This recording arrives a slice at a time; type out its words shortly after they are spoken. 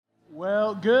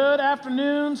Well, good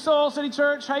afternoon, Soul City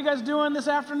Church. How you guys doing this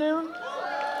afternoon?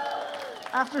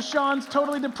 After Sean's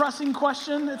totally depressing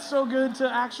question, it's so good to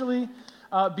actually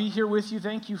be here with you.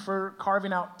 Thank you for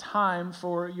carving out time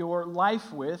for your life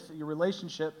your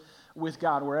relationship with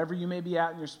God. Wherever you may be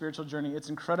at in your spiritual journey, it's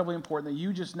incredibly important that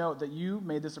you just note that you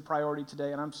made this a priority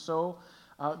today, and I'm so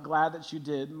glad that you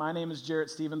did. My name is Jarrett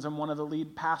Stevens. I'm one of the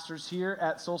lead pastors here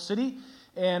at Soul City.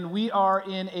 And we are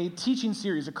in a teaching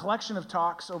series, a collection of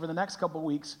talks over the next couple of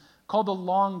weeks called The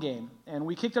Long Game. And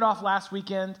we kicked it off last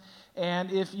weekend.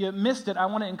 And if you missed it, I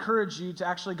want to encourage you to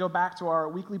actually go back to our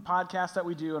weekly podcast that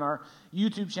we do and our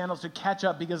YouTube channels to catch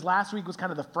up, because last week was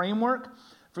kind of the framework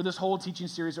for this whole teaching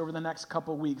series over the next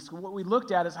couple of weeks. What we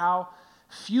looked at is how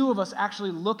few of us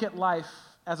actually look at life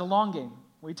as a long game.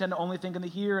 We tend to only think in the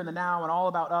here and the now and all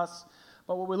about us.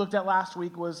 But what we looked at last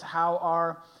week was how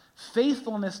our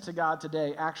faithfulness to God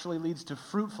today actually leads to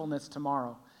fruitfulness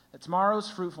tomorrow. That tomorrow's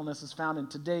fruitfulness is found in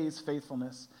today's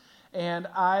faithfulness. And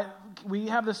we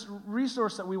have this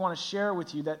resource that we want to share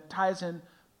with you that ties in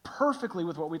perfectly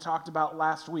with what we talked about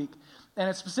last week. And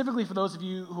it's specifically for those of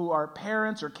you who are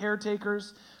parents or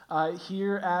caretakers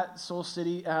here at Soul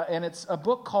City. And it's a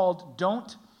book called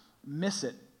Don't Miss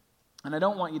It. And I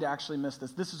don't want you to actually miss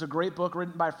this. This is a great book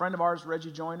written by a friend of ours,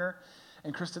 Reggie Joyner,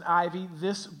 and Kristen Ivy.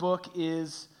 This book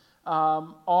is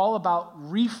all about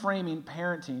reframing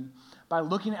parenting by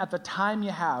looking at the time you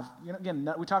have. Again,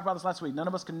 we talked about this last week. None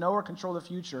of us can know or control the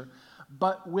future.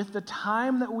 But with the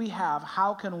time that we have,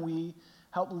 how can we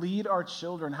help lead our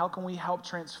children? How can we help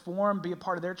transform, be a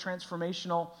part of their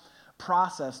transformational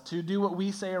process to do what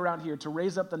we say around here, to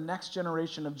raise up the next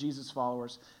generation of Jesus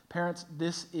followers? Parents,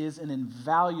 this is an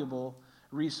invaluable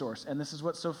resource. And this is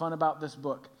what's so fun about this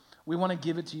book. We want to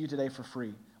give it to you today for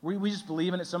free. We just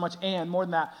believe in it so much, and more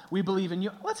than that, we believe in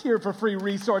you. Let's hear it for free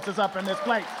resources up in this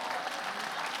place.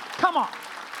 Come on.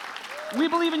 We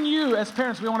believe in you as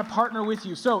parents. We want to partner with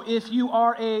you. So if you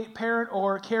are a parent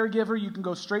or caregiver, you can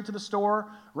go straight to the store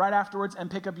right afterwards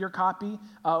and pick up your copy.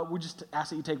 We just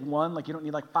ask that you take one. You don't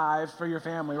need 5 for your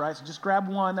family, right? So just grab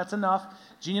one. That's enough.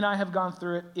 Jeannie and I have gone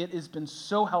through it. It has been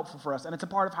so helpful for us, and it's a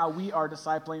part of how we are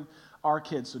discipling our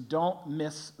kids. So don't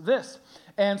miss this.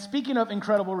 And speaking of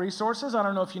incredible resources, I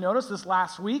don't know if you noticed this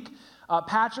last week,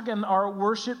 Patrick and our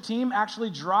worship team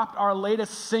actually dropped our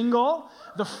latest single,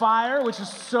 The Fire, which is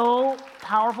so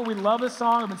powerful. We love this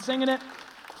song. I've been singing it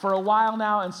for a while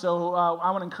now, and so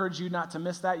I want to encourage you not to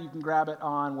miss that. You can grab it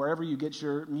on wherever you get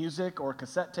your music or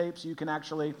cassette tapes. You can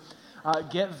actually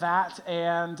get that,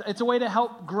 and it's a way to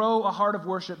help grow a heart of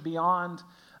worship beyond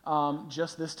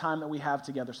just this time that we have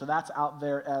together. So that's out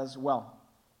there as well.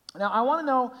 Now, I want to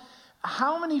know,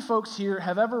 how many folks here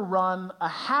have ever run a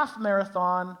half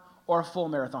marathon or a full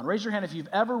marathon? Raise your hand if you've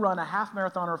ever run a half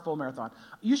marathon or a full marathon.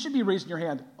 You should be raising your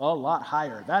hand a lot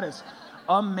higher. That is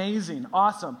amazing.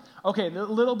 Awesome. Okay, a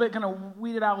little bit, kind of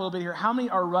weed it out a little bit here. How many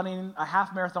are running a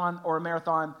half marathon or a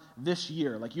marathon this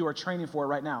year? You are training for it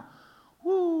right now.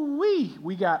 Woo-wee!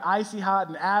 We got Icy Hot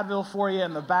and Advil for you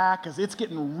in the back, because it's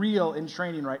getting real in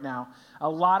training right now. A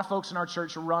lot of folks in our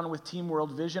church run with Team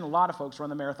World Vision. A lot of folks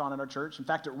run the marathon in our church. In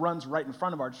fact, it runs right in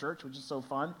front of our church, which is so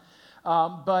fun.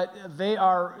 But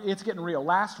it's getting real.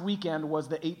 Last weekend was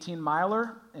the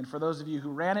 18-miler, and for those of you who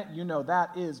ran it, you know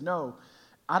that is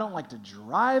I don't like to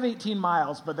drive 18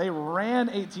 miles, but they ran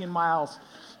 18 miles,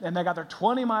 and they got their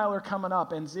 20-miler coming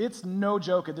up, and it's no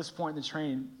joke at this point in the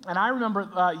training. And I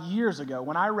remember years ago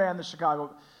when I ran the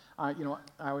Chicago, I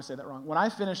always say that wrong. When I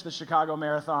finished the Chicago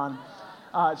Marathon,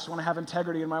 I just want to have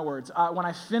integrity in my words. When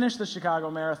I finished the Chicago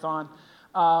Marathon,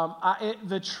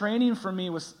 the training for me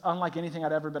was unlike anything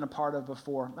I'd ever been a part of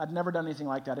before. I'd never done anything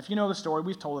like that. If you know the story,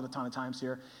 we've told it a ton of times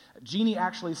here. Jeannie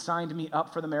actually signed me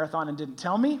up for the marathon and didn't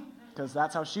tell me, because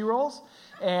that's how she rolls.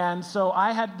 And so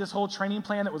I had this whole training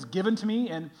plan that was given to me,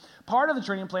 and part of the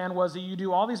training plan was that you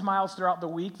do all these miles throughout the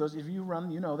week. Those of you who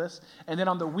run, you know this. And then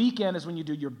on the weekend is when you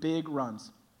do your big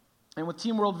runs. And with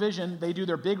Team World Vision, they do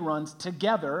their big runs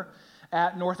together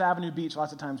at North Avenue Beach.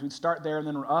 Lots of times we'd start there and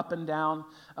then we're up and down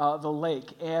the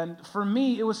lake. And for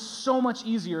me, it was so much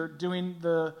easier doing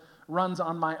the runs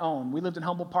on my own. We lived in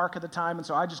Humboldt Park at the time, and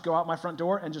so I just go out my front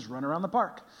door and just run around the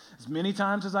park as many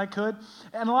times as I could.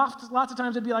 And lots of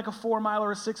times it'd be like a 4-miler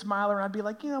or a 6-miler, and I'd be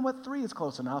like, 3 is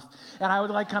close enough. And I would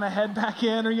kind of head back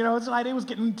in, or it was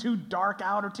getting too dark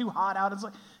out or too hot out. It's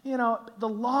the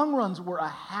long runs were a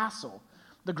hassle.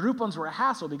 The group ones were a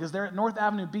hassle because they're at North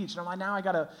Avenue Beach, and I'm like, now I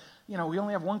gotta, we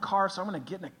only have one car, so I'm gonna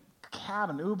get in a cab,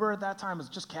 an Uber. At that time it was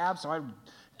just cabs, so I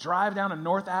drive down to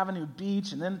North Avenue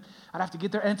Beach, and then I'd have to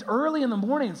get there. And it's early in the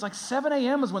morning. It's 7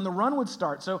 a.m. is when the run would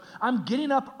start. So I'm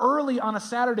getting up early on a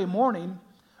Saturday morning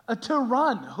to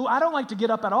run. Who I don't like to get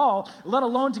up at all, let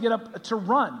alone to get up to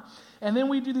run. And then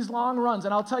we do these long runs.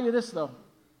 And I'll tell you this, though.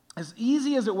 As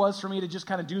easy as it was for me to just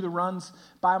kind of do the runs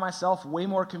by myself, way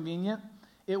more convenient,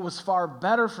 it was far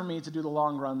better for me to do the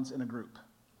long runs in a group.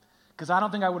 Because I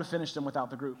don't think I would have finished them without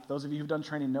the group. Those of you who've done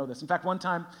training know this. In fact, one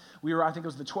time I think it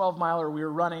was the 12-miler, we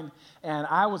were running, and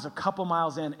I was a couple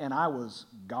miles in, and I was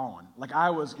gone. Like, I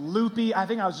was loopy. I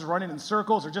think I was just running in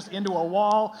circles or just into a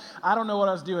wall. I don't know what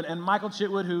I was doing. And Michael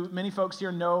Chitwood, who many folks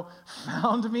here know,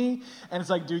 found me, and it's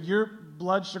like, dude, your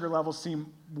blood sugar levels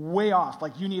seem way off.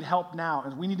 Like, you need help now.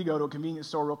 And we need to go to a convenience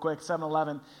store real quick,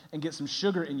 7-Eleven, and get some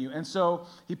sugar in you. And so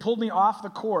he pulled me off the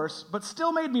course, but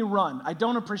still made me run. I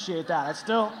don't appreciate that. I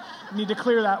still need to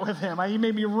clear that with him. He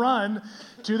made me run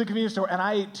to the convenience store, and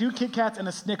I ate 2 Kit Kats and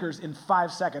a Snickers in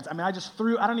 5 seconds. I mean, I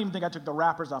don't even think I took the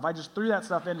wrappers off. I just threw that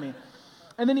stuff in me.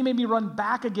 And then he made me run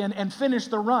back again and finish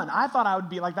the run. I thought I would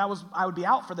be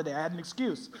out for the day. I had an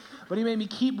excuse. But he made me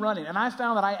keep running. And I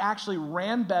found that I actually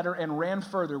ran better and ran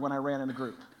further when I ran in a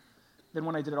group than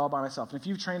when I did it all by myself. And if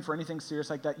you've trained for anything serious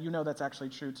like that, you know that's actually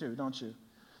true too, don't you?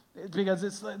 Because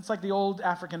it's like the old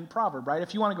African proverb, right?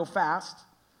 If you want to go fast,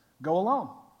 go alone.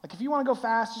 Like, if you want to go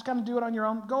fast, just kind of do it on your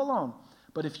own, go alone.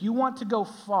 But if you want to go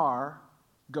far,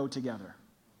 go together.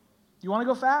 You want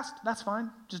to go fast? That's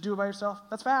fine. Just do it by yourself.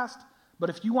 That's fast. But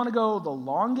if you want to go the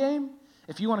long game,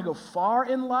 if you want to go far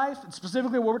in life, and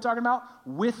specifically what we're talking about,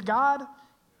 with God,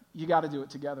 you got to do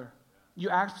it together. You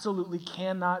absolutely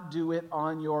cannot do it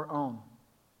on your own.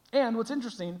 And what's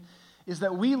interesting is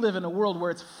that we live in a world where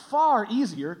it's far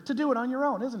easier to do it on your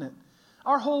own, isn't it?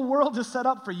 Our whole world is set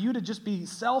up for you to just be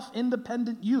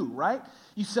self-independent you, right?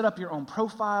 You set up your own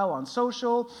profile on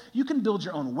social. You can build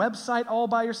your own website all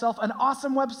by yourself, an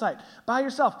awesome website by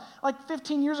yourself. Like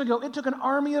 15 years ago, it took an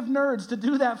army of nerds to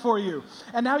do that for you.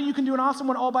 And now you can do an awesome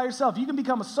one all by yourself. You can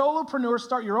become a solopreneur,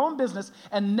 start your own business,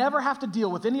 and never have to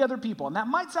deal with any other people. And that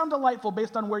might sound delightful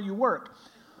based on where you work.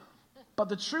 But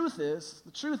the truth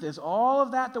is, all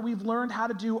of that we've learned how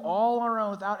to do all on our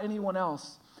own without anyone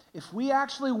else, if we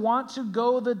actually want to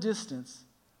go the distance,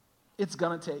 it's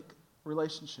going to take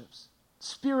relationships,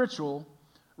 spiritual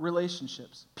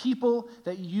relationships, people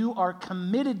that you are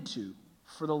committed to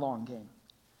for the long game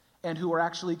and who are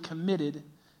actually committed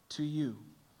to you.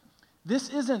 This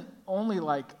isn't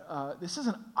this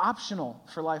isn't optional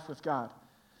for life with God.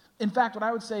 In fact, what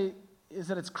I would say is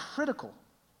that it's critical.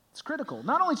 It's critical,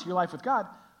 not only to your life with God,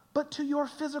 but to your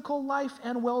physical life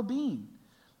and well-being.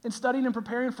 In studying and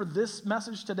preparing for this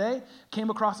message today,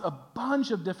 came across a bunch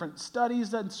of different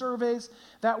studies and surveys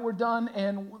that were done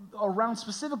and around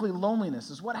specifically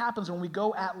loneliness is what happens when we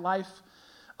go at life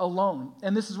alone.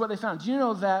 And this is what they found. Do you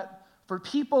know that for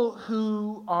people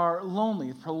who are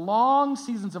lonely, prolonged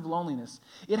seasons of loneliness,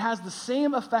 it has the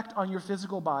same effect on your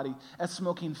physical body as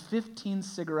smoking 15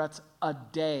 cigarettes a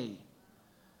day?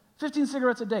 15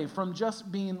 cigarettes a day from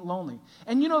just being lonely.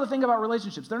 And you know the thing about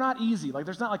relationships, they're not easy. Like,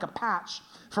 there's not like a patch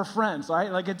for friends,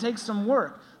 right? Like, it takes some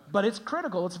work, but it's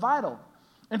critical, it's vital.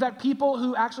 In fact, people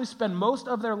who actually spend most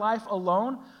of their life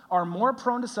alone are more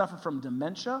prone to suffer from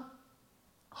dementia,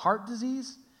 heart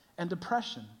disease, and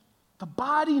depression. The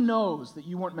body knows that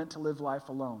you weren't meant to live life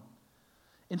alone.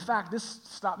 In fact, this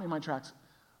stopped me in my tracks.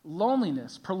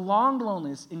 Loneliness, prolonged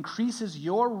loneliness, increases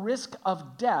your risk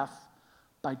of death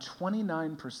by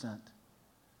 29%.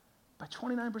 By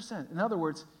 29%. In other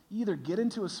words, you either get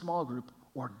into a small group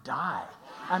or die.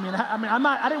 I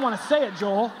didn't want to say it,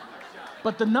 Joel,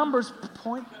 but the numbers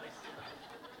point.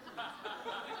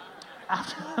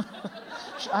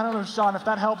 I don't know, Sean, if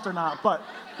that helped or not, but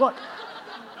look,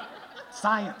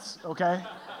 science, okay?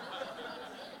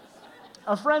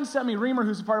 A friend sent me, Reamer,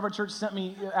 who's a part of our church, sent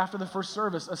me after the first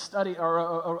service a study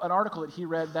or an article that he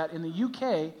read that in the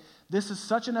UK, this is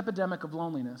such an epidemic of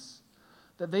loneliness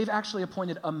that they've actually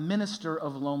appointed a minister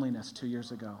of loneliness 2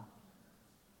 years ago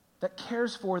that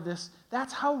cares for this.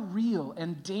 That's how real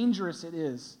and dangerous it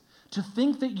is to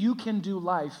think that you can do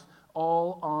life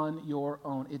all on your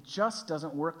own. It just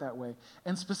doesn't work that way.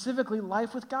 And specifically,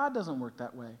 life with God doesn't work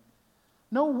that way.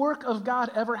 No work of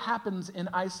God ever happens in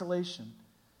isolation.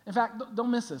 In fact,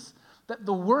 don't miss this. That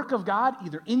the work of God,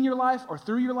 either in your life or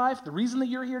through your life, the reason that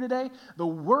you're here today, the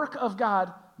work of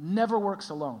God never works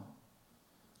alone.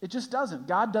 It just doesn't.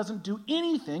 God doesn't do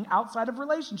anything outside of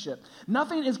relationship.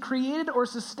 Nothing is created or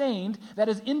sustained that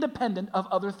is independent of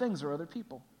other things or other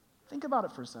people. Think about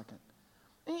it for a second.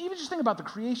 And even just think about the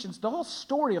creations, the whole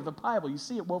story of the Bible, you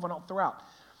see it woven all throughout.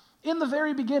 In the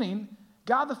very beginning,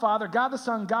 God the Father, God the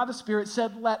Son, God the Spirit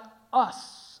said, let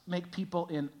us make people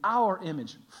in our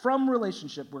image. From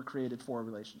relationship, we're created for a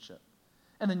relationship.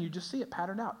 And then you just see it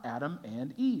patterned out. Adam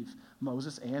and Eve,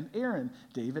 Moses and Aaron,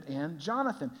 David and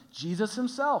Jonathan, Jesus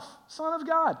himself, Son of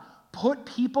God, put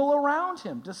people around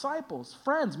him, disciples,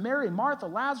 friends, Mary, Martha,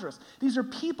 Lazarus. These are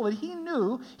people that he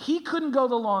knew he couldn't go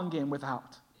the long game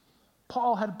without.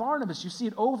 Paul had Barnabas. You see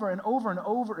it over and over and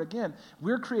over again.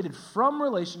 We're created from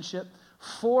relationship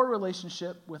for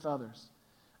relationship with others.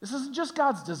 This isn't just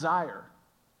God's desire.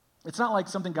 It's not like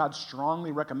something God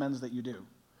strongly recommends that you do.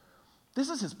 This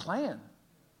is his plan.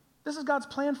 This is God's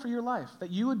plan for your life,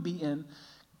 that you would be in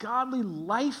godly,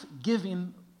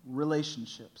 life-giving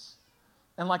relationships.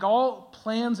 And like all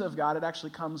plans of God, it actually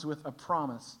comes with a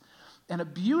promise. And a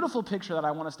beautiful picture that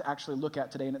I want us to actually look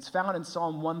at today, and it's found in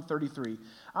Psalm 133.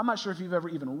 I'm not sure if you've ever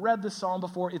even read this psalm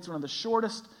before. It's one of the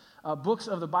shortest books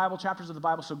of the Bible, chapters of the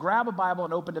Bible. So grab a Bible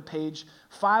and open to page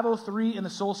 503 in the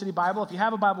Soul City Bible. If you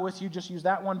have a Bible with you, just use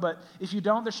that one. But if you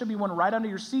don't, there should be one right under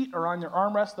your seat or on your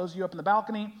armrest, those of you up in the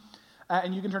balcony.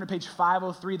 And you can turn to page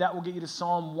 503. That will get you to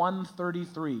Psalm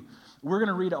 133. We're going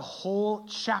to read a whole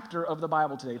chapter of the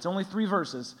Bible today. It's only 3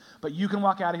 verses, but you can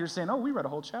walk out of here saying, oh, we read a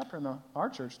whole chapter in our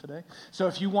church today. So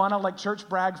if you want to, like, church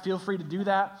brag, feel free to do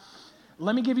that.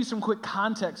 Let me give you some quick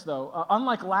context, though.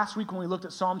 Unlike last week when we looked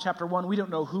at Psalm chapter 1, we don't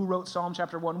know who wrote Psalm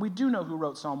chapter 1. We do know who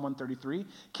wrote Psalm 133.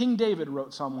 King David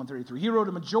wrote Psalm 133. He wrote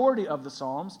a majority of the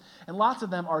Psalms, and lots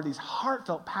of them are these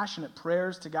heartfelt, passionate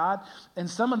prayers to God, and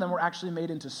some of them were actually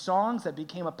made into songs that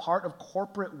became a part of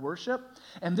corporate worship,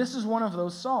 and this is one of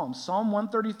those Psalms. Psalm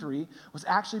 133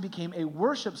 actually became a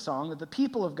worship song that the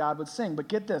people of God would sing. But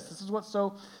get this. This is what's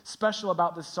so special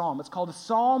about this psalm. It's called a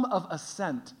Psalm of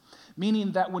Ascent,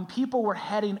 meaning that when people were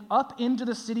heading up into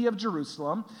the city of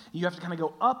Jerusalem, you have to kind of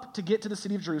go up to get to the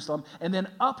city of Jerusalem, and then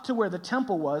up to where the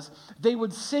temple was, they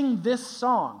would sing this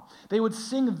song. They would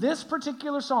sing this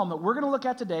particular psalm that we're going to look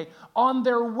at today on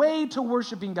their way to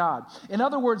worshiping God. In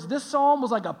other words, this psalm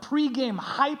was like a pregame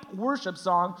hype worship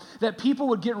song that people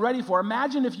would get ready for.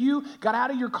 Imagine if you got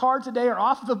out of your car today or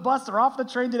off the bus or off the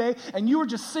train today, and you were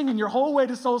just singing your whole way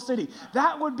to Soul City.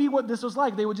 That would be what this was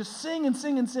like. They would just sing and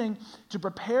sing and sing to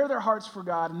prepare their hearts for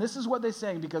God. And this is what they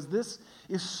sang because this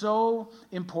is so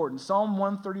important. Psalm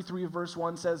 133 verse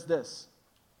 1 says this: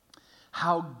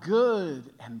 how good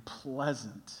and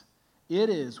pleasant it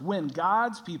is when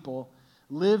God's people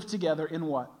live together in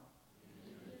what?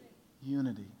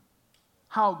 Unity.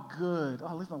 How good.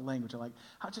 Oh, listen to the language. I like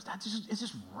it's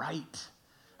just right.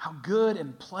 How good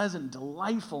and pleasant,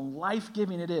 delightful,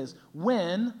 life-giving it is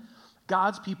when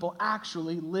God's people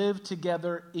actually live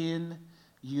together in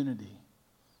unity.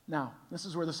 Now, this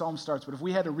is where the psalm starts, but if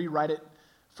we had to rewrite it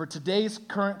for today's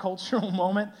current cultural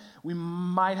moment, we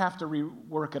might have to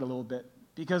rework it a little bit.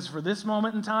 Because for this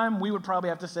moment in time, we would probably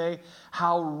have to say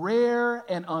how rare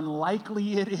and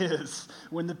unlikely it is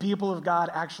when the people of God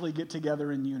actually get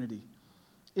together in unity.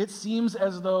 It seems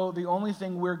as though the only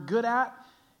thing we're good at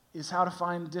is how to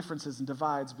find differences and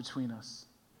divides between us.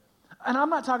 And I'm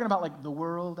not talking about like the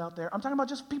world out there. I'm talking about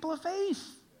just people of faith.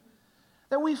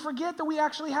 That we forget that we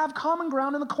actually have common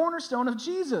ground in the cornerstone of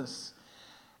Jesus.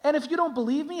 And if you don't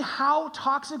believe me, how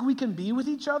toxic we can be with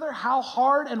each other, how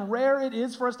hard and rare it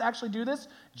is for us to actually do this,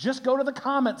 just go to the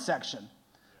comment section.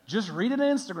 Just read it on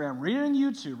Instagram, read it on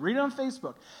YouTube, read it on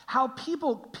Facebook. How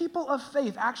people of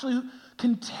faith actually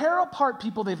can tear apart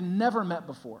people they've never met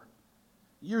before.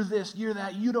 You're this, you're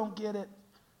that, you don't get it.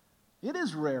 It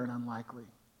is rare and unlikely.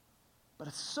 But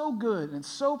it's so good and it's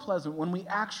so pleasant when we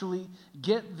actually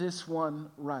get this one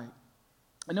right.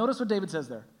 And notice what David says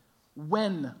there.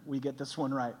 When we get this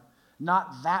one right.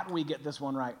 Not that we get this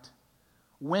one right.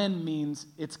 When means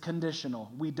it's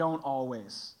conditional. We don't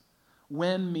always.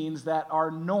 When means that our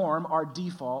norm, our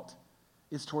default,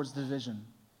 is towards division,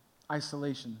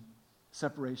 isolation,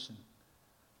 separation.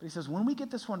 But he says, when we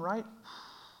get this one right,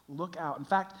 look out. In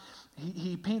fact,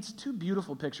 he paints 2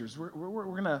 beautiful pictures. We're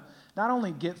going to not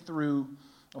only get through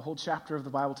a whole chapter of the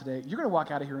Bible today, you're going to walk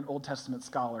out of here an Old Testament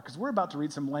scholar because we're about to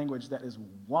read some language that is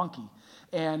wonky.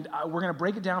 And we're going to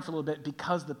break it down for a little bit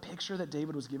because the picture that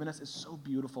David was giving us is so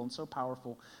beautiful and so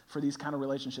powerful for these kind of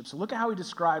relationships. So look at how he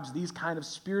describes these kind of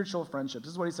spiritual friendships.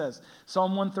 This is what he says.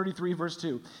 Psalm 133, verse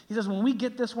 2. He says, when we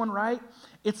get this one right,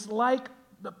 it's like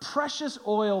the precious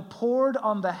oil poured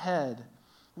on the head,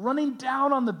 running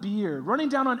down on the beard, running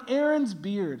down on Aaron's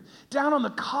beard, down on the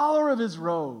collar of his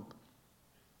robe.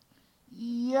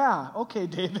 Yeah, okay,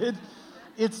 David.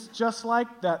 It's just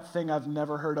like that thing I've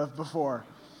never heard of before.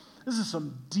 This is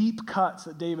some deep cuts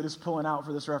that David is pulling out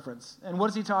for this reference. And what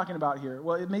is he talking about here?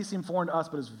 Well, it may seem foreign to us,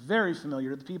 but it's very familiar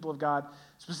to the people of God,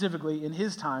 specifically in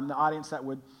his time, the audience that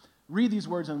would read these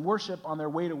words and worship on their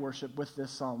way to worship with this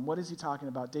psalm. What is he talking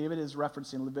about? David is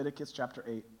referencing Leviticus chapter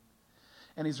 8.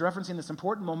 and he's referencing this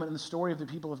important moment in the story of the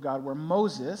people of God where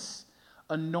Moses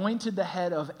anointed the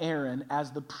head of Aaron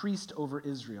as the priest over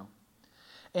Israel.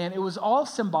 And it was all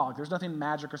symbolic. There's nothing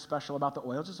magic or special about the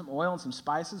oil, just some oil and some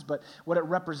spices, but what it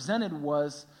represented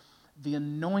was the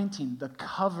anointing, the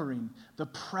covering, the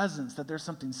presence, that there's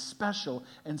something special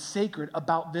and sacred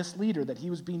about this leader, that he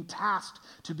was being tasked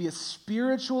to be a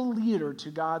spiritual leader to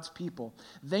God's people.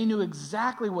 They knew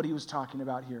exactly what he was talking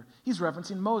about here. He's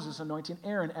referencing Moses anointing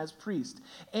Aaron as priest.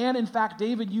 And in fact,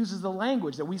 David uses the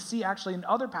language that we see actually in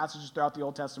other passages throughout the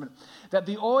Old Testament, that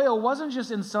the oil wasn't just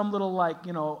in some little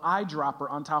eyedropper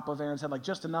on top of Aaron's head, like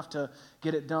just enough to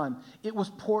get it done. It was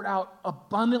poured out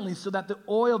abundantly so that the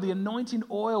oil, the anointing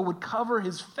oil, would cover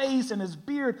his face and his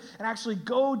beard and actually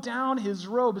go down his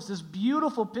robe. It's this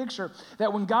beautiful picture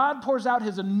that when God pours out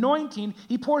his anointing,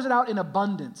 he pours it out in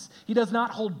abundance. He does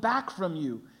not hold back from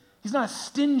you. He's not a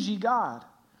stingy God.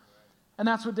 And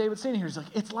that's what David's saying here. He's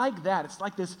like, it's like that. It's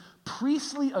like this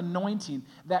priestly anointing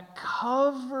that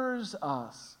covers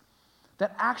us,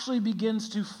 that actually begins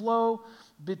to flow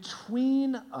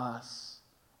between us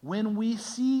when we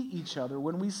see each other,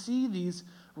 when we see these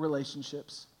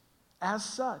relationships as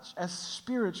such, as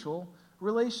spiritual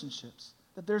relationships,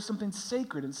 that there's something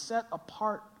sacred and set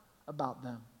apart about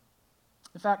them.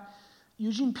 In fact,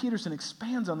 Eugene Peterson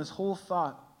expands on this whole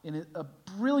thought in a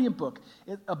brilliant book,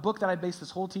 a book that I based this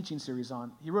whole teaching series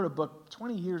on. He wrote a book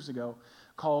 20 years ago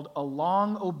called A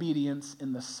Long Obedience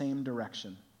in the Same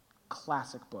Direction.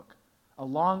 Classic book.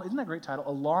 Isn't that a great title?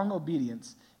 A Long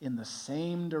Obedience in the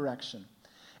Same Direction.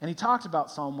 And he talked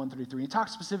about Psalm 133. He talked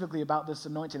specifically about this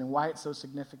anointing and why it's so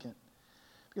significant.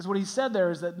 Because what he said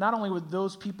there is that not only would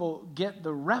those people get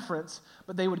the reference,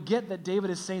 but they would get that David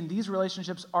is saying these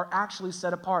relationships are actually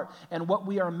set apart. And what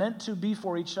we are meant to be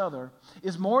for each other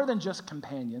is more than just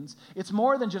companions. It's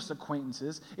more than just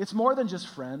acquaintances. It's more than just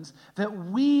friends. That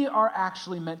we are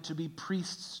actually meant to be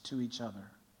priests to each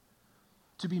other.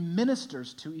 To be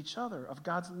ministers to each other of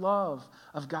God's love,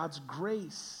 of God's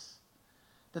grace.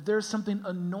 That there's something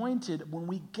anointed when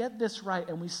we get this right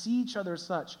and we see each other as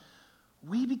such.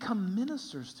 We become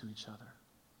ministers to each other.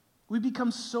 We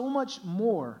become so much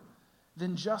more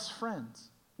than just friends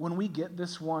when we get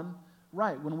this one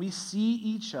right, when we see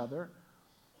each other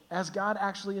as God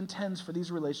actually intends for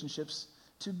these relationships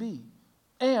to be.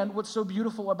 And what's so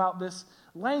beautiful about this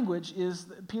language is,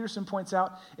 Peterson points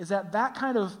out, is that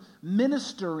kind of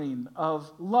ministering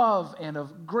of love and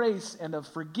of grace and of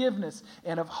forgiveness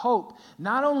and of hope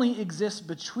not only exists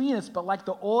between us, but like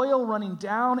the oil running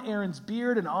down Aaron's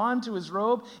beard and onto his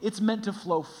robe, it's meant to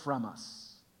flow from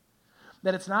us.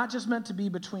 That it's not just meant to be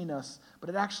between us, but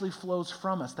it actually flows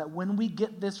from us. That when we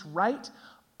get this right,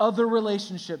 other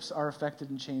relationships are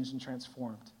affected and changed and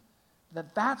transformed.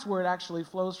 That's where it actually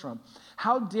flows from.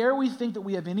 How dare we think that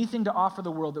we have anything to offer the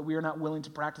world that we are not willing to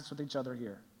practice with each other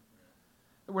here?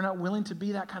 That we're not willing to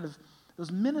be that kind of,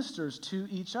 those ministers to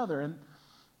each other. And,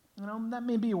 that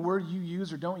may be a word you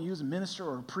use or don't use, a minister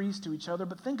or a priest to each other,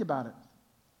 but think about it.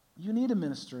 You need a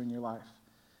minister in your life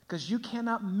because you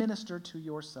cannot minister to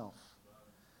yourself.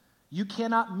 You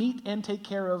cannot meet and take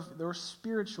care of your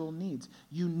spiritual needs.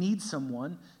 You need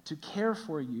someone to care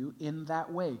for you in that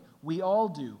way. We all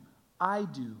do. I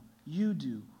do, you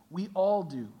do, we all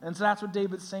do. And so that's what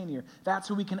David's saying here. That's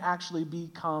who we can actually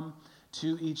become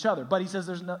to each other. But he says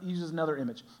he uses another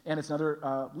image, and it's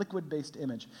another liquid-based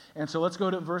image. And so let's go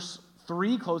to verse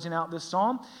 3, closing out this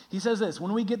psalm. He says this,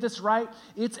 when we get this right,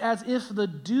 it's as if the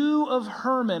dew of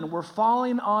Hermon were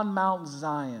falling on Mount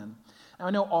Zion. Now, I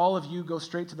know all of you go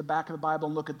straight to the back of the Bible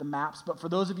and look at the maps, but for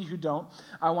those of you who don't,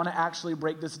 I want to actually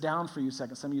break this down for you a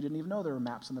second. Some of you didn't even know there were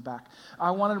maps in the back. I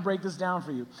wanted to break this down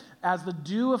for you. As the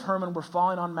dew of Hermon were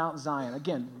falling on Mount Zion.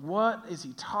 Again, what is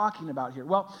he talking about here?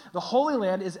 Well, the Holy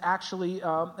Land is actually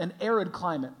an arid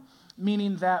climate,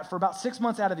 meaning that for about 6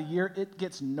 months out of the year, it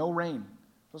gets no rain.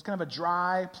 So it's kind of a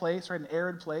dry place, right, an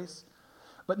arid place.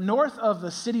 But north of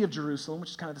the city of Jerusalem,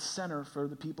 which is kind of the center for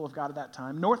the people of God at that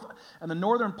time, north and the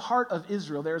northern part of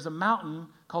Israel, there is a mountain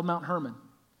called Mount Hermon.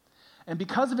 And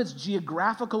because of its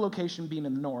geographical location being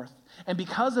in the north, and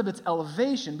because of its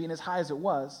elevation being as high as it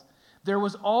was, there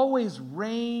was always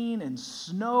rain and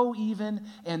snow even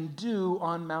and dew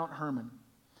on Mount Hermon.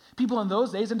 People in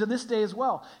those days, and to this day as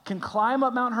well, can climb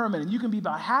up Mount Hermon, and you can be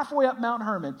about halfway up Mount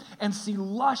Hermon and see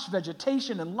lush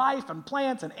vegetation and life and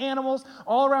plants and animals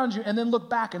all around you, and then look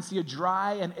back and see a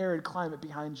dry and arid climate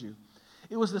behind you.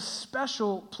 It was this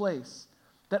special place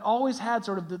that always had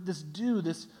sort of this dew,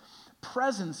 this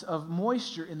presence of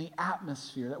moisture in the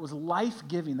atmosphere that was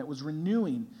life-giving, that was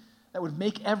renewing, that would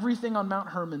make everything on Mount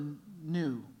Hermon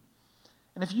new.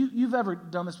 And if you've ever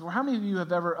done this before, how many of you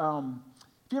have ever...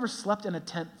 If you ever slept in a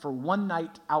tent for one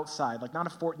night outside, like not a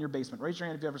fort in your basement, raise your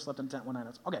hand if you ever slept in a tent one night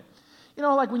outside. Okay. You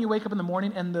know, like when you wake up in the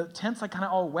morning and the tent's like kind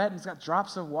of all wet and it's got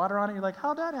drops of water on it, you're like,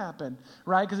 how'd that happen?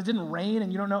 Right? Because it didn't rain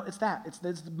and you don't know. It's that. It's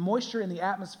the moisture in the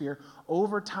atmosphere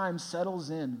over time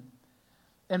settles in.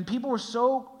 And people were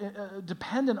so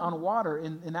dependent on water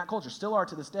in that culture, still are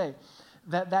to this day,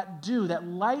 that dew, that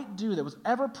light dew that was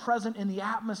ever present in the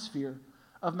atmosphere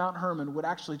of Mount Hermon would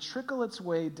actually trickle its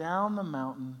way down the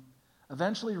mountain,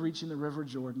 eventually reaching the River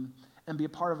Jordan and be a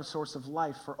part of a source of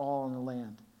life for all in the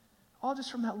land. All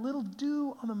just from that little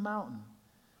dew on the mountain.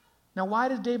 Now, why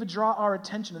did David draw our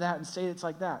attention to that and say it's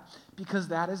like that? Because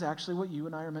that is actually what you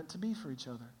and I are meant to be for each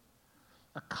other.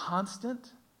 A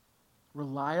constant,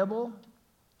 reliable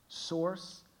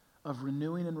source of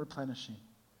renewing and replenishing.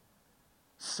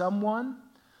 Someone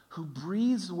who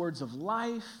breathes words of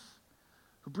life,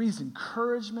 who breathes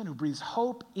encouragement, who breathes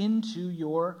hope into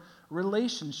your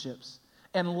relationships.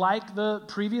 And like the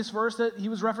previous verse that he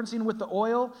was referencing with the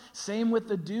oil, same with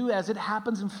the dew, as it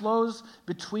happens and flows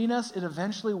between us, it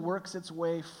eventually works its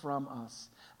way from us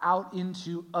out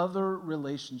into other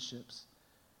relationships.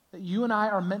 That you and I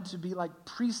are meant to be like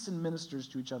priests and ministers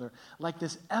to each other, like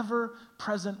this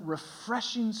ever-present,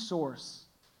 refreshing source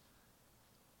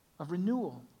of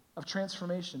renewal, of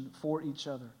transformation for each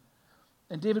other.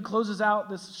 And David closes out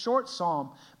this short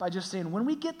psalm by just saying, when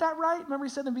we get that right, remember he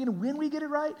said in the beginning, when we get it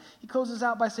right, he closes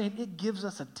out by saying, it gives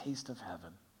us a taste of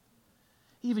heaven.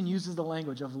 He even uses the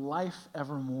language of life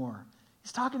evermore.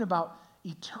 He's talking about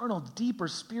eternal, deeper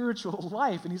spiritual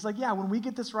life. And he's like, yeah, when we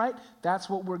get this right, that's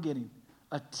what we're getting.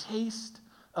 A taste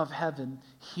of heaven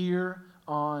here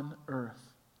on earth.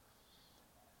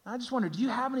 And I just wonder, do you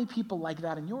have any people like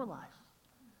that in your life?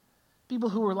 People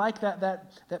who are like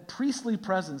that priestly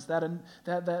presence,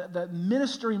 that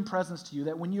ministering presence to you,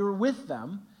 that when you're with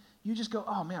them, you just go,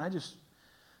 oh man, I just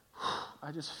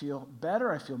feel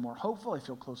better. I feel more hopeful. I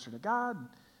feel closer to God.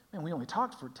 Man, we only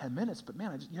talked for 10 minutes, but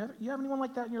man, you have anyone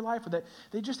like that in your life, or that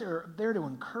they just are there to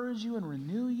encourage you and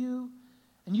renew you?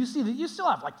 And you see that you still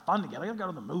have like fun together. You go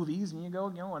to the movies and you go,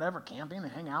 whatever, camping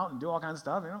and hang out and do all kinds of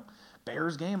stuff,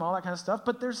 Bears game, all that kind of stuff.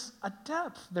 But there's a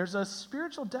depth. There's a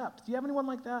spiritual depth. Do you have anyone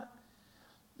like that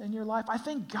in your life? I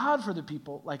thank God for the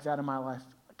people like that in my life.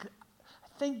 I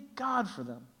thank God for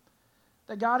them.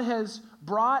 That God has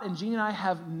brought, and Jeannie and I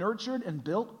have nurtured and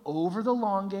built over the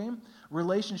long game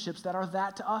relationships that are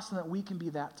that to us and that we can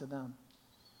be that to them.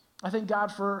 I thank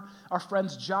God for our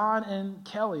friends John and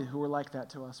Kelly who were like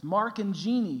that to us. Mark and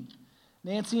Jeannie,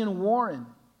 Nancy and Warren,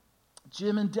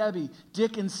 Jim and Debbie,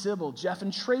 Dick and Sybil, Jeff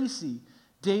and Tracy,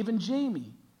 Dave and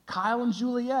Jamie, Kyle and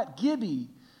Juliet, Gibby,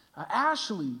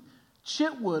 Ashley,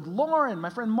 Chitwood, Lauren, my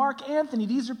friend Mark Anthony.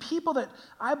 These are people that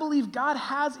I believe God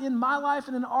has in my life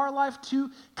and in our life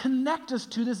to connect us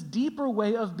to this deeper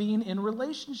way of being in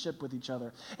relationship with each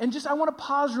other. And I want to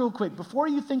pause real quick. Before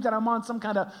you think that I'm on some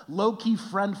kind of low-key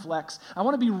friend flex, I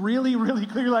want to be really, really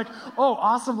clear, like, oh,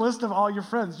 awesome list of all your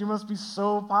friends. You must be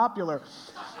so popular.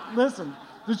 Listen,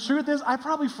 the truth is I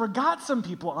probably forgot some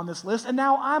people on this list, and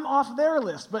now I'm off their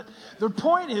list. But the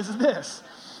point is this.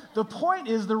 The point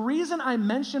is, the reason I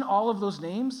mention all of those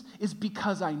names is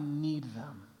because I need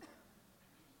them.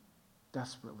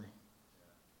 Desperately.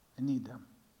 I need them.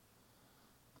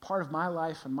 Part of my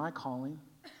life and my calling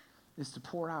is to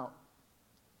pour out.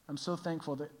 I'm so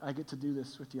thankful that I get to do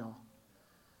this with y'all.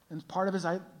 And part of it is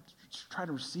I try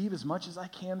to receive as much as I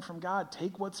can from God,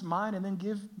 take what's mine, and then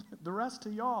give the rest to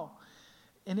y'all.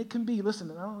 And it can be, listen,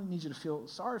 I don't need you to feel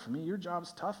sorry for me. Your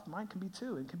job's tough. Mine can be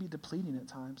too. It can be depleting at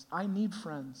times. I need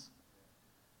friends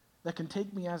that can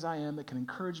take me as I am, that can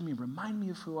encourage me, remind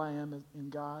me of who I am in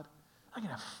God. I can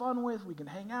have fun with, we can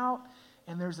hang out,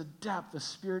 and there's a depth, a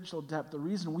spiritual depth. The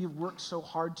reason we've worked so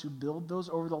hard to build those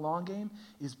over the long game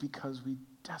is because we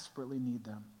desperately need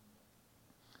them.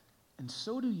 And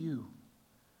so do you.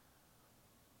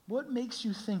 What makes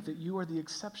you think that you are the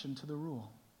exception to the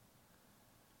rule?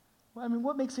 Well,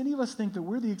 what makes any of us think that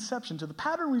we're the exception to the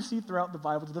pattern we see throughout the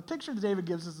Bible, to the picture that David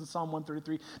gives us in Psalm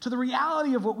 133, to the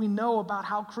reality of what we know about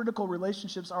how critical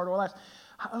relationships are to our lives?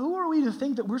 Who are we to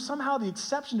think that we're somehow the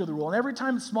exception to the rule? And every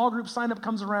time the small group sign-up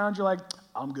comes around, you're like,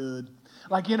 I'm good.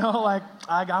 I'm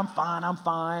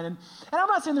fine. And I'm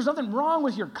not saying there's nothing wrong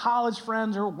with your college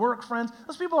friends or work friends.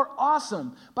 Those people are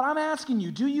awesome. But I'm asking you,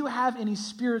 do you have any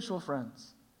spiritual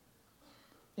friends?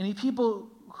 Any people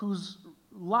whose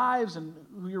lives and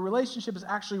who your relationship is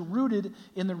actually rooted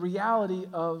in the reality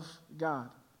of God?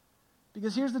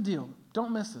 Because here's the deal.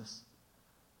 Don't miss this.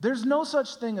 There's no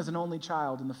such thing as an only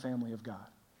child in the family of God.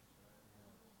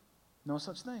 No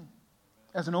such thing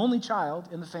as an only child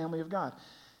in the family of God.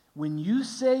 When you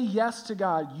say yes to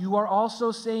God, you are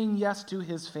also saying yes to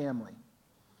his family.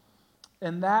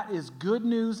 And that is good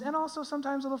news and also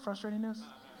sometimes a little frustrating news.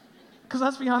 Because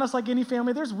let's be honest, like any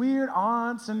family, there's weird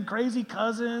aunts and crazy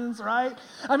cousins, right?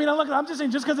 I mean, I'm just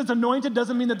saying, just because it's anointed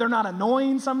doesn't mean that they're not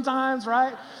annoying sometimes,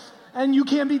 right? And you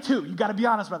can be too. You got to be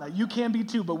honest about that. You can be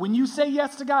too. But when you say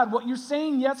yes to God, what you're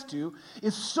saying yes to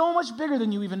is so much bigger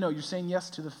than you even know. You're saying yes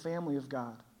to the family of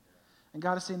God. And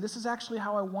God is saying, this is actually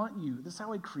how I want you. This is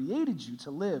how I created you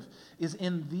to live, is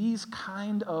in these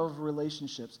kind of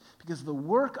relationships. Because the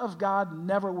work of God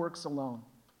never works alone.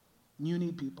 You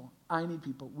need people. I need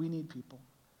people. We need people.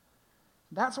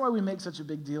 That's why we make such a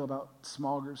big deal about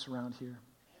small groups around here.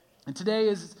 And today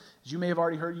is, as you may have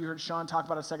already heard, you heard Sean talk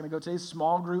about it a second ago, today's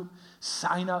small group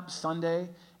sign-up Sunday.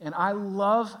 And I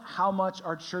love how much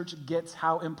our church gets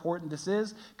how important this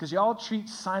is, because y'all treat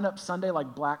sign-up Sunday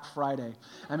like Black Friday.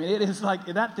 I mean, it is like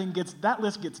that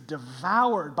list gets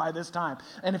devoured by this time.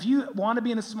 And if you want to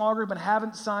be in a small group and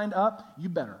haven't signed up, you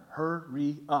better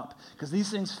hurry up, because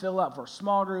these things fill up for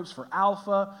small groups, for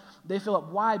Alpha. They fill up.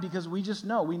 Why? Because we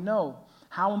know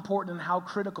how important and how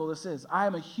critical this is. I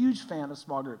am a huge fan of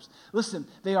small groups. Listen,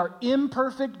 they are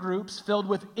imperfect groups filled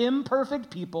with imperfect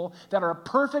people that are a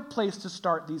perfect place to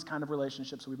start these kind of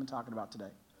relationships we've been talking about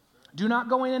today. Do not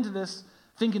go into this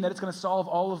thinking that it's going to solve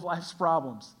all of life's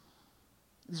problems.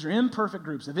 These are imperfect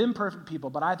groups of imperfect people,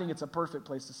 but I think it's a perfect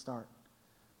place to start.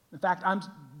 In fact, I'm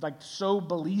so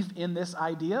believe in this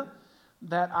idea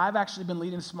that I've actually been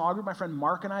leading a small group. My friend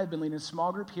Mark and I have been leading a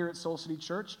small group here at Soul City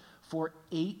Church for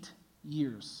 8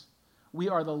 years. We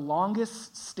are the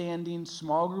longest standing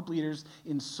small group leaders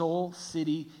in Soul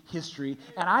City history.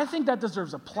 And I think that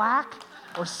deserves a plaque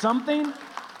or something.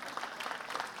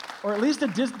 Or at least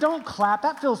don't clap.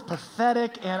 That feels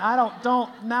pathetic. And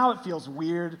now it feels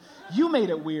weird. You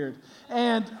made it weird.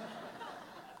 And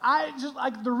I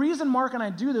just the reason Mark and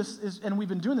I do this is, and we've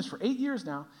been doing this for 8 years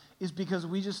now, is because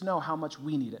we just know how much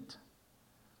we need it.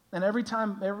 And every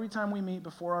time we meet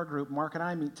before our group, Mark and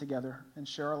I meet together and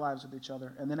share our lives with each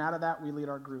other. And then out of that, we lead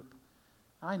our group.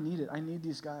 I need it. I need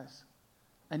these guys.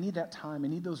 I need that time. I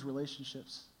need those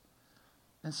relationships.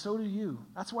 And so do you.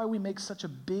 That's why we make such a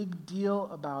big deal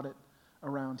about it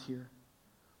around here.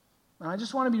 And I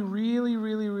just want to be really,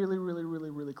 really, really, really, really,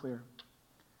 really clear.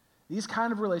 These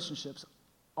kind of relationships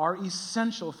are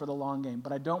essential for the long game,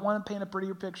 but I don't want to paint a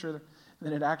prettier picture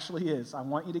than it actually is. I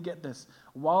want you to get this.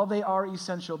 While they are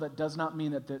essential, that does not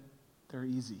mean that they're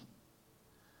easy.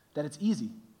 That it's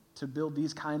easy to build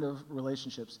these kind of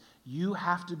relationships. You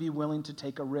have to be willing to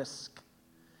take a risk.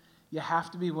 You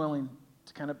have to be willing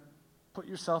to kind of put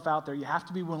yourself out there. You have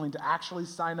to be willing to actually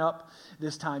sign up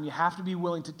this time. You have to be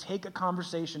willing to take a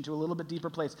conversation to a little bit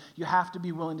deeper place. You have to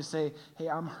be willing to say, hey,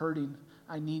 I'm hurting.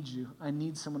 I need you. I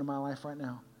need someone in my life right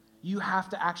now. You have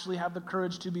to actually have the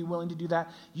courage to be willing to do that.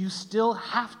 You still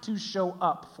have to show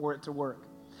up for it to work.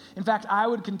 In fact, I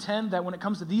would contend that when it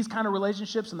comes to these kind of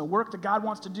relationships and the work that God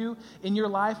wants to do in your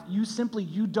life, you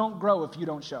don't grow if you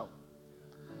don't show.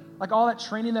 Like all that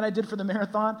training that I did for the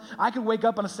marathon, I could wake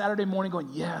up on a Saturday morning going,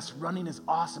 yes, running is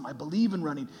awesome. I believe in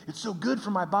running. It's so good for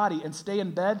my body, and stay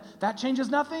in bed. That changes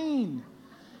nothing.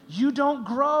 You don't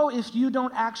grow if you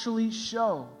don't actually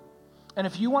show. And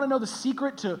if you want to know the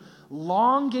secret to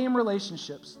long game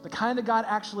relationships, the kind of God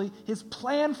actually, his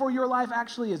plan for your life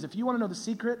actually is, if you want to know the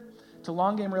secret to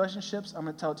long game relationships, I'm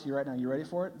going to tell it to you right now. You ready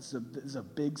for it? This is a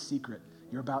big secret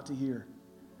you're about to hear.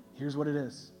 Here's what it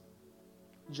is.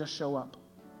 Just show up.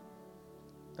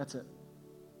 That's it.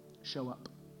 Show up.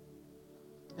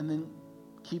 And then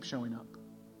keep showing up.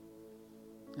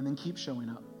 And then keep showing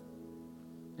up.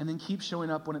 And then keep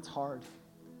showing up when it's hard.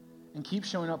 And keep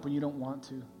showing up when you don't want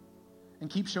to. And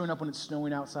keep showing up when it's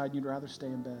snowing outside and you'd rather stay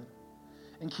in bed.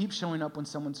 And keep showing up when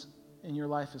someone's in your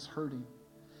life is hurting.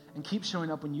 And keep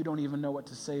showing up when you don't even know what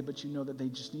to say, but you know that they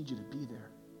just need you to be there.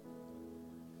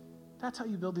 That's how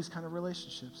you build these kind of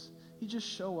relationships. You just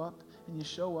show up and you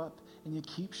show up and you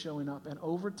keep showing up. And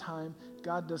over time,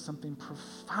 God does something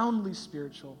profoundly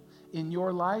spiritual in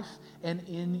your life and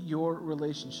in your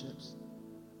relationships.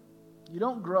 You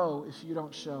don't grow if you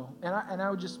don't show. And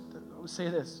I would say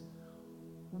this.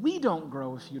 We don't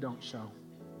grow if you don't show.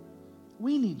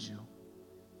 We need you.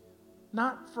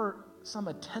 Not for some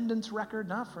attendance record,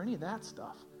 not for any of that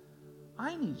stuff.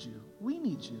 I need you. We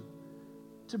need you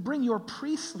to bring your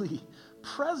priestly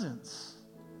presence,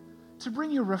 to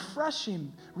bring your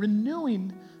refreshing,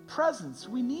 renewing presence.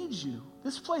 We need you.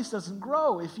 This place doesn't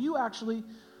grow if you actually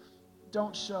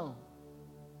don't show.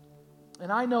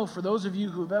 And I know for those of you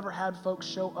who have ever had folks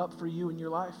show up for you in your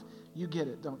life, you get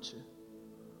it, don't you?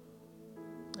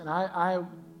 And I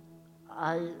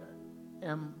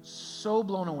am so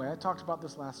blown away. I talked about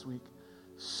this last week.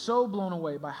 So blown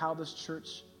away by how this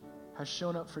church has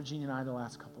shown up for Jeannie and I the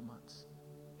last couple months.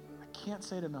 I can't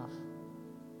say it enough.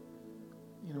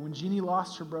 You know, when Jeannie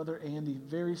lost her brother Andy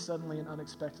very suddenly and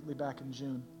unexpectedly back in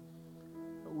June,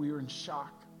 we were in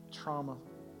shock, trauma,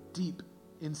 deep,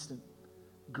 instant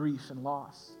grief and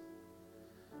loss.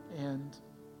 And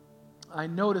I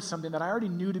noticed something that I already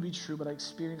knew to be true, but I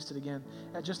experienced it again,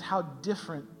 at just how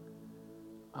different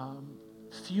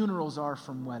funerals are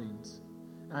from weddings.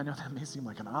 And I know that may seem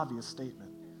like an obvious statement,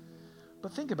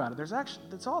 but think about it.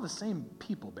 It's all the same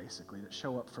people, basically, that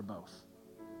show up for both.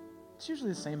 It's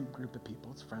usually the same group of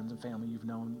people. It's friends and family you've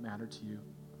known matter to you.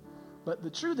 But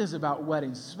the truth is about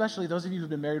weddings, especially those of you who've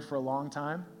been married for a long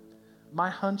time, my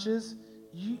hunch is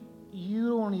you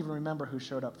don't even remember who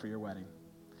showed up for your wedding.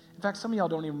 In fact, some of y'all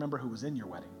don't even remember who was in your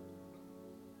wedding.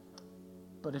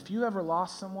 But if you ever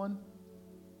lost someone,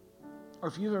 or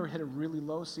if you've ever hit a really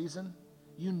low season,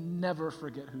 you never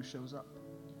forget who shows up.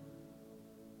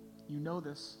 You know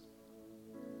this.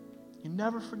 You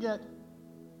never forget.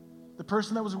 The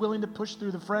person that was willing to push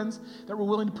through, the friends that were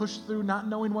willing to push through, not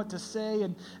knowing what to say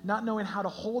and not knowing how to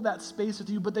hold that space with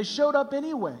you, but they showed up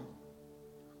anyway.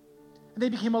 And they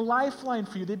became a lifeline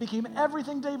for you. They became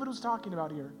everything David was talking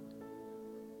about here.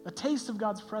 A taste of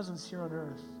God's presence here on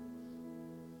earth.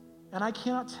 And I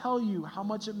cannot tell you how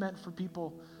much it meant for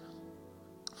people,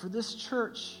 for this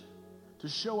church to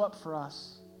show up for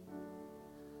us.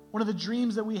 One of the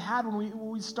dreams that we had when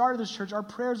we started this church, our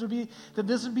prayers would be that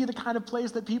this would be the kind of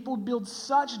place that people would build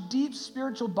such deep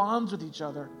spiritual bonds with each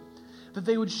other, that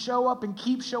they would show up and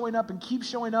keep showing up and keep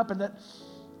showing up, and that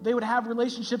they would have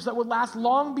relationships that would last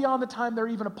long beyond the time they're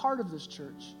even a part of this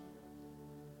church.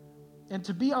 And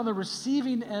to be on the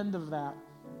receiving end of that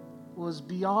was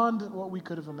beyond what we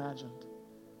could have imagined.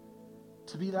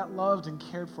 To be that loved and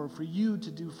cared for you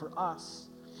to do for us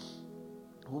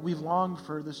what we've longed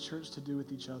for this church to do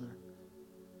with each other.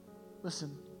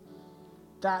 Listen,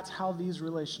 that's how these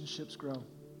relationships grow.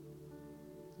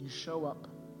 You show up,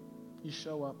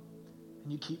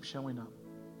 and you keep showing up.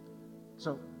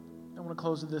 So, I want to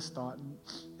close with this thought, and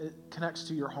it connects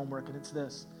to your homework, and it's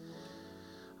this.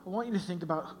 I want you to think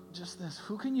about just this.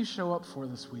 Who can you show up for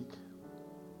this week?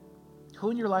 Who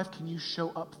in your life can you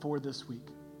show up for this week?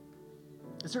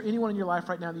 Is there anyone in your life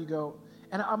right now that you go,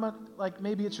 and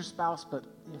maybe it's your spouse, but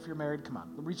if you're married, come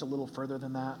on, reach a little further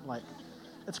than that.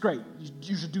 It's great.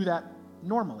 You should do that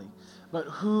normally. But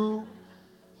who,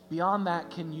 beyond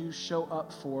that, can you show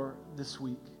up for this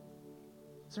week?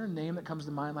 Is there a name that comes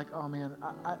to mind oh man,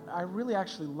 I really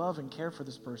actually love and care for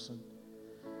this person?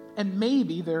 And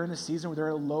maybe they're in a season where they're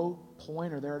at a low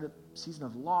point, or they're at a season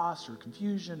of loss or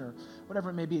confusion or whatever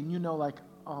it may be, and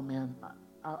oh man,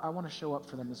 I want to show up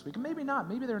for them this week. And maybe not.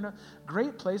 Maybe they're in a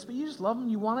great place, but you just love them.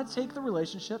 You want to take the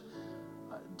relationship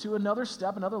to another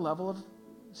step, another level of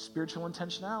spiritual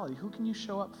intentionality. Who can you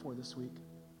show up for this week?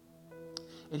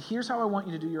 And here's how I want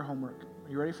you to do your homework.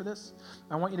 Are you ready for this?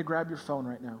 I want you to grab your phone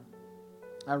right now.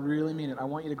 I really mean it. I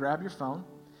want you to grab your phone,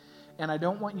 and I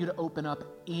don't want you to open up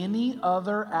any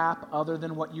other app other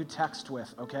than what you text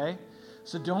with, okay?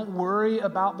 So don't worry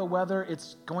about the weather.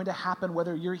 It's going to happen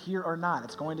whether you're here or not.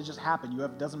 It's going to just happen.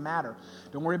 It doesn't matter.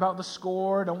 Don't worry about the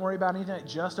score. Don't worry about anything.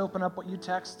 Just open up what you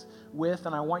text with,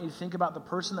 and I want you to think about the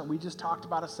person that we just talked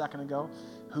about a second ago,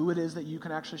 who it is that you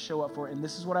can actually show up for. And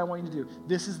this is what I want you to do.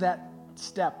 This is that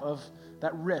step of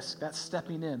that risk, that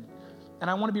stepping in. And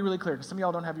I want to be really clear, because some of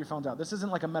y'all don't have your phones out. This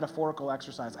isn't like a metaphorical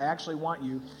exercise. I actually want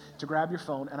you to grab your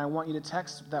phone, and I want you to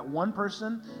text that one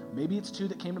person, maybe it's two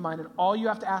that came to mind, and all you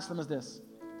have to ask them is this: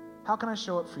 how can I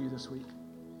show up for you this week?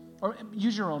 Or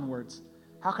use your own words.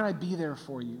 How can I be there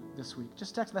for you this week?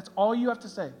 Just text. That's all you have to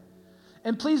say.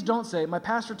 And please don't say, my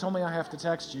pastor told me I have to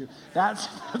text you. That's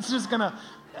just going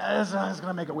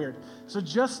to make it weird. So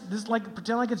just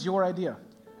pretend like it's your idea.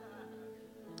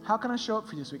 How can I show up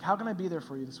for you this week? How can I be there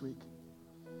for you this week?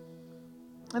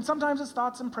 And sometimes it's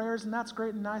thoughts and prayers, and that's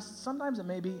great and nice. Sometimes it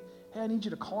may be, hey, I need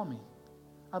you to call me.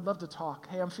 I'd love to talk.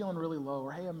 Hey, I'm feeling really low,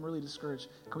 or hey, I'm really discouraged.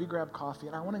 Can we grab coffee?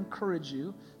 And I want to encourage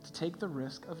you to take the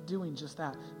risk of doing just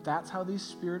that. That's how these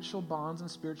spiritual bonds and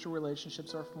spiritual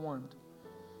relationships are formed.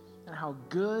 And how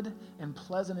good and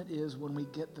pleasant it is when we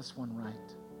get this one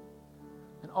right.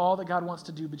 And all that God wants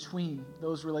to do between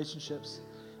those relationships,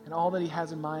 and all that He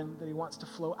has in mind that He wants to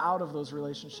flow out of those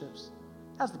relationships,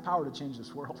 has the power to change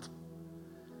this world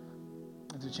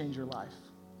and to change your life.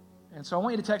 And so I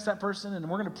want you to text that person, and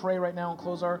we're going to pray right now and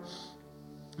close our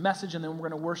message, and then we're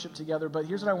going to worship together. But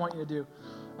here's what I want you to do.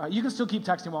 You can still keep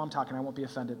texting while I'm talking. I won't be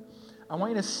offended. I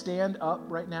want you to stand up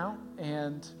right now,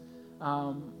 and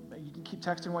you can keep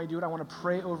texting while you do it. I want to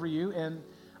pray over you, and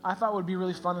I thought would be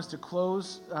really fun is to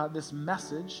close this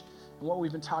message and what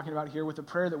we've been talking about here with a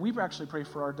prayer that we actually pray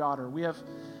for our daughter. We have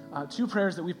two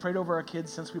prayers that we've prayed over our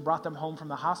kids since we brought them home from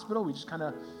the hospital. We just kind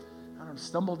of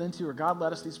stumbled into, or God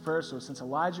led us these prayers. So since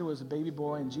Elijah was a baby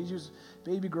boy and Gigi was a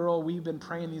baby girl, we've been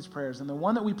praying these prayers. And the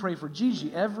one that we pray for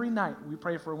Gigi every night, we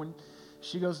pray for when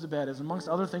she goes to bed, is amongst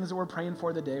other things that we're praying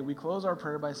for the day. We close our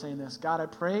prayer by saying this: God, I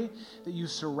pray that you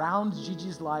surround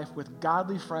Gigi's life with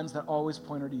godly friends that always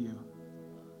point her to you.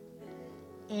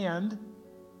 And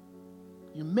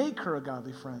you make her a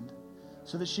godly friend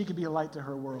so that she could be a light to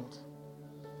her world.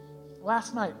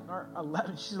 Last night,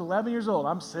 she's 11 years old.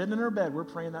 I'm sitting in her bed. We're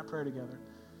praying that prayer together.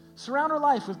 Surround her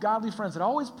life with godly friends that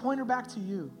always point her back to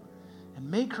you,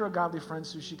 and make her a godly friend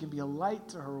so she can be a light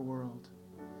to her world.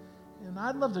 And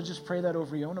I'd love to just pray that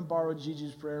over you. I want to borrow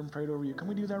Gigi's prayer and pray it over you. Can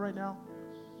we do that right now?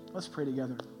 Let's pray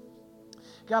together.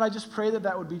 God, I just pray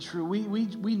that would be true.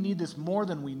 We need this more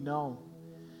than we know.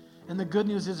 And the good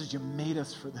news is you made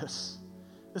us for this.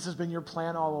 This has been your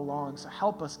plan all along. So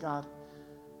help us, God.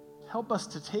 Help us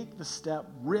to take the step,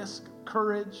 risk,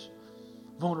 courage,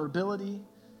 vulnerability,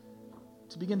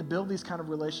 to begin to build these kind of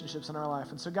relationships in our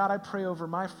life. And so, God, I pray over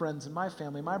my friends and my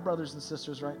family, my brothers and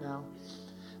sisters right now,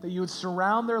 that you would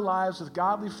surround their lives with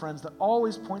godly friends that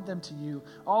always point them to you,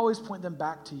 always point them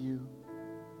back to you,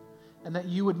 and that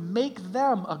you would make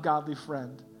them a godly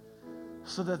friend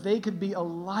so that they could be a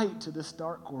light to this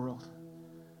dark world.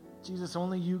 Jesus,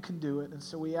 only you can do it, and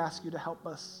so we ask you to help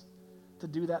us to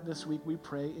do that this week. We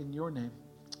pray in your name.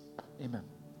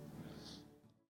 Amen.